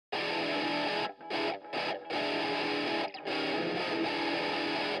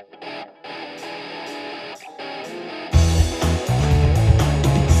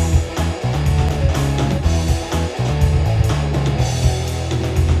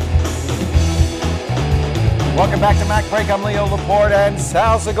Welcome back to macbreak. I'm Leo Laporte, and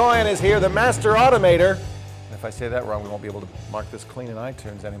Sal Zagoyan is here, the master automator. And if I say that wrong, we won't be able to mark this clean in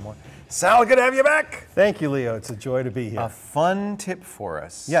iTunes anymore. Sal, good to have you back. Thank you, Leo. It's a joy to be here. A fun tip for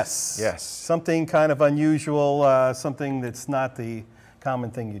us. Yes. Yes. Something kind of unusual, something that's not the common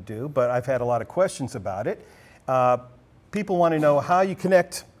thing you do, but I've had a lot of questions about it. People want to know how you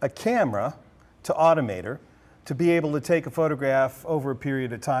connect a camera to Automator to be able to take a photograph over a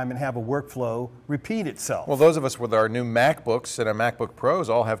period of time and have a workflow repeat itself. Well, those of us with our new MacBooks and our MacBook Pros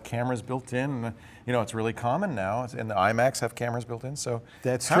all have cameras built in. You know, it's really common now, and the iMacs have cameras built in. So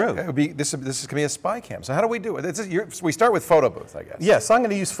that's true. This is going to be a spy cam. So how do we do it? We start with Photo Booth, I guess. Yes, I'm going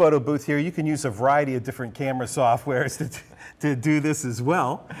to use Photo Booth here. You can use a variety of different camera softwares to do this as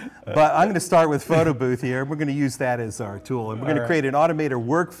well. But I'm going to start with Photo Booth here. We're going to use that as our tool. And we're going to create an Automator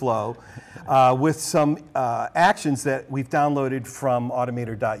workflow with some actions that we've downloaded from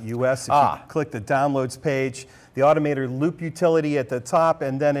automator.us. If you click the downloads page, the Automator loop utility at the top,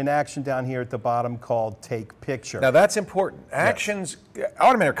 and then an action down here at the bottom called Take Picture. Now that's important. Actions,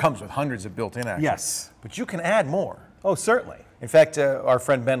 Automator comes with hundreds of built-in actions. Yes. But you can add more. Oh, certainly. In fact, our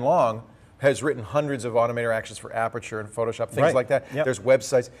friend Ben Long has written hundreds of Automator actions for Aperture and Photoshop, things like that. There's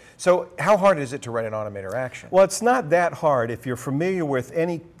websites. So how hard is it to write an Automator action? Well, it's not that hard. If you're familiar with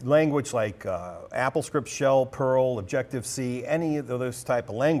any language like AppleScript, Shell, Perl, Objective-C, any of those type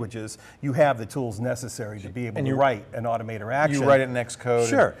of languages, you have the tools necessary to be able to write an Automator action. You write it in Xcode.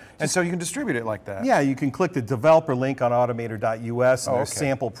 Sure. And so you can distribute it like that. Yeah, you can click the developer link on automator.us, and there's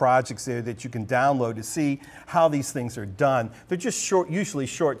sample projects there that you can download to see how these things are done. They're just usually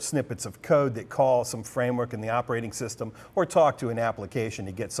short snippets of code that call some framework in the operating system or talk to an application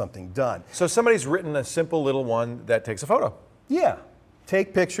to get something done. So somebody's written a simple little one that takes a photo. Yeah.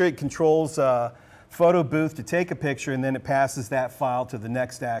 Take picture, it controls Photo Booth to take a picture, and then it passes that file to the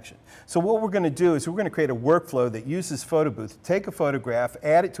next action. So what we're going to do is we're going to create a workflow that uses Photo Booth to take a photograph,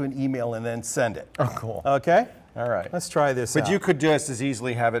 add it to an email, and then send it. Oh, cool. Okay? All right. Let's try this out. But you could just as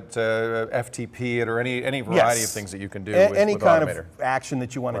easily have it FTP it or any variety of things that you can do with any kind Automator. of action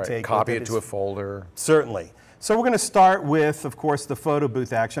that you want to take. Copy it to a folder. Certainly. So we're going to start with, of course, the Photo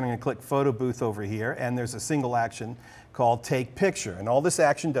Booth action. I'm going to click Photo Booth over here, and there's a single action called Take Picture. And all this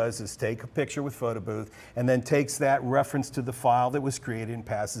action does is take a picture with Photo Booth and then takes that reference to the file that was created and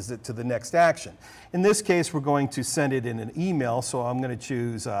passes it to the next action. In this case, we're going to send it in an email, so I'm going to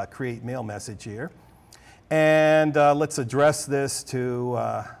choose Create Mail Message here. And let's address this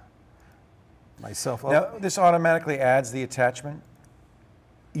to myself. Now, this automatically adds the attachment?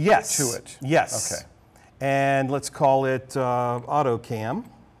 Yes. To it? Yes. Okay. And let's call it AutoCam.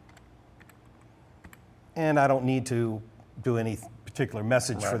 And I don't need to do any particular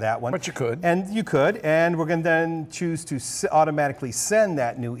message for that one. But you could. And you could. And we're going to then choose to automatically send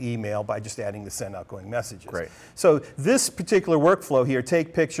that new email by just adding the send outgoing messages. Great. So this particular workflow here,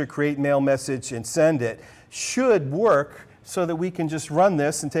 take picture, create mail message, and send it, should work so that we can just run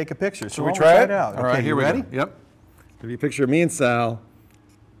this and take a picture. So we try it out. All right, here we ready? go. Yep. Give you a picture of me and Sal.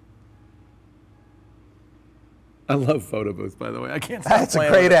 I love Photo Booth, by the way. I can't stop That's a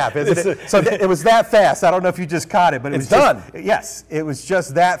great app, isn't it? So it was that fast. I don't know if you just caught it, but it was done. Yes, it was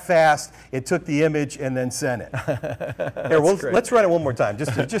just that fast. It took the image and then sent it. Here, let's run it one more time,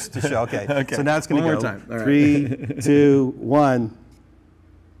 just to show. Okay. Okay. So now it's going to go. One more time. All right. 3, 2, 1.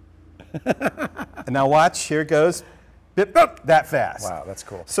 And now watch. Here it goes. Bip, bip, that fast. Wow, that's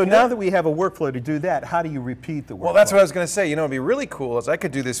cool. So now that we have a workflow to do that, how do you repeat the workflow? Well, that's what I was going to say. You know, it'd be really cool is I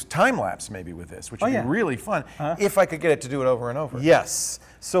could do this time lapse maybe with this, which would be really fun if I could get it to do it over and over. Yes.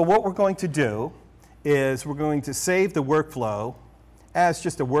 So what we're going to do is we're going to save the workflow as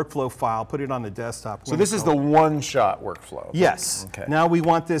just a workflow file, put it on the desktop. So this is the one-shot workflow. Yes. Okay. Now we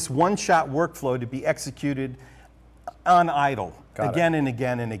want this one-shot workflow to be executed on idle again and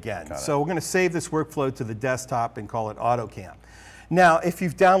again and again. So we're going to save this workflow to the desktop and call it AutoCam. Now, if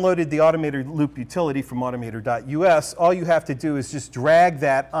you've downloaded the Automator Loop utility from automator.us, all you have to do is just drag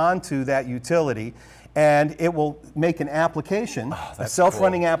that onto that utility, and it will make an application, a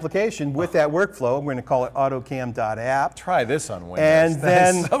self-running application with that workflow. We're going to call it autocam.app. Try this on Windows. And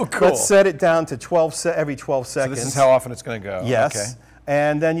then so cool. Let's set it down to every 12 seconds. So this is how often it's going to go. Yes. Okay.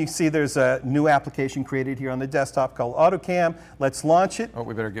 And then you see there's a new application created here on the desktop called AutoCam. Let's launch it. Oh,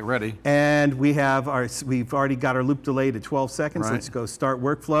 we better get ready. And we've already got our loop delay to 12 seconds. Right. Let's go start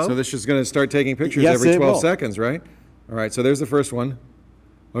workflow. So this is going to start taking pictures Yes, every it 12 will. seconds, right? All right, so there's the first one.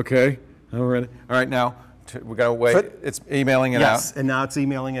 Okay, all right. All right, now We're going to wait. It's emailing it out. Yes, and now it's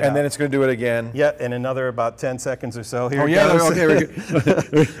emailing it out. And then it's going to do it again. Yeah, in another about 10 seconds or so. Here Oh, it yeah, goes. okay, we're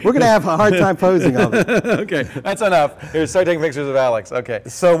good. We're going to have a hard time posing all this. Okay, that's enough. Here, start taking pictures of Alex. Okay.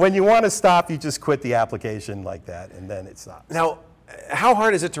 So when you want to stop, you just quit the application like that, and then it stops. Now, how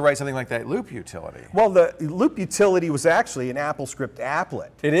hard is it to write something like that loop utility? Well, the loop utility was actually an AppleScript applet.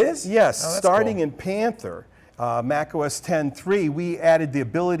 It is? Yes, Oh, starting cool. in Panther, Mac OS 10.3, we added the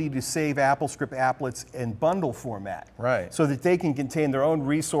ability to save AppleScript applets in bundle format. Right. So that they can contain their own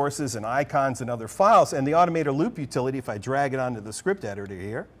resources and icons and other files. And the automator loop utility, if I drag it onto the script editor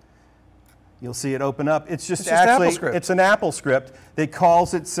here, you'll see it open up. It's just actually, AppleScript. it's an AppleScript that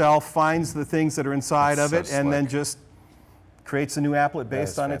calls itself, finds the things that are inside of it, and then just creates a new applet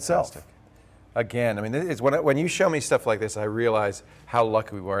based on itself. Again, I mean, it's when you show me stuff like this, I realize how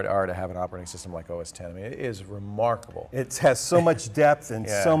lucky we are to have an operating system like OS 10. I mean, it is remarkable. It has so much depth and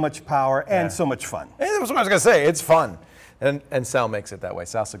so much power and so much fun. And that was what I was going to say. It's fun. And Sal makes it that way.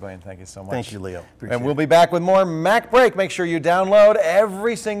 Sal Seguin, thank you so much. Thank you, Leo. Appreciate and we'll be back with more Mac Break. Make sure you download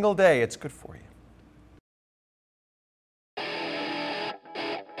every single day. It's good for you.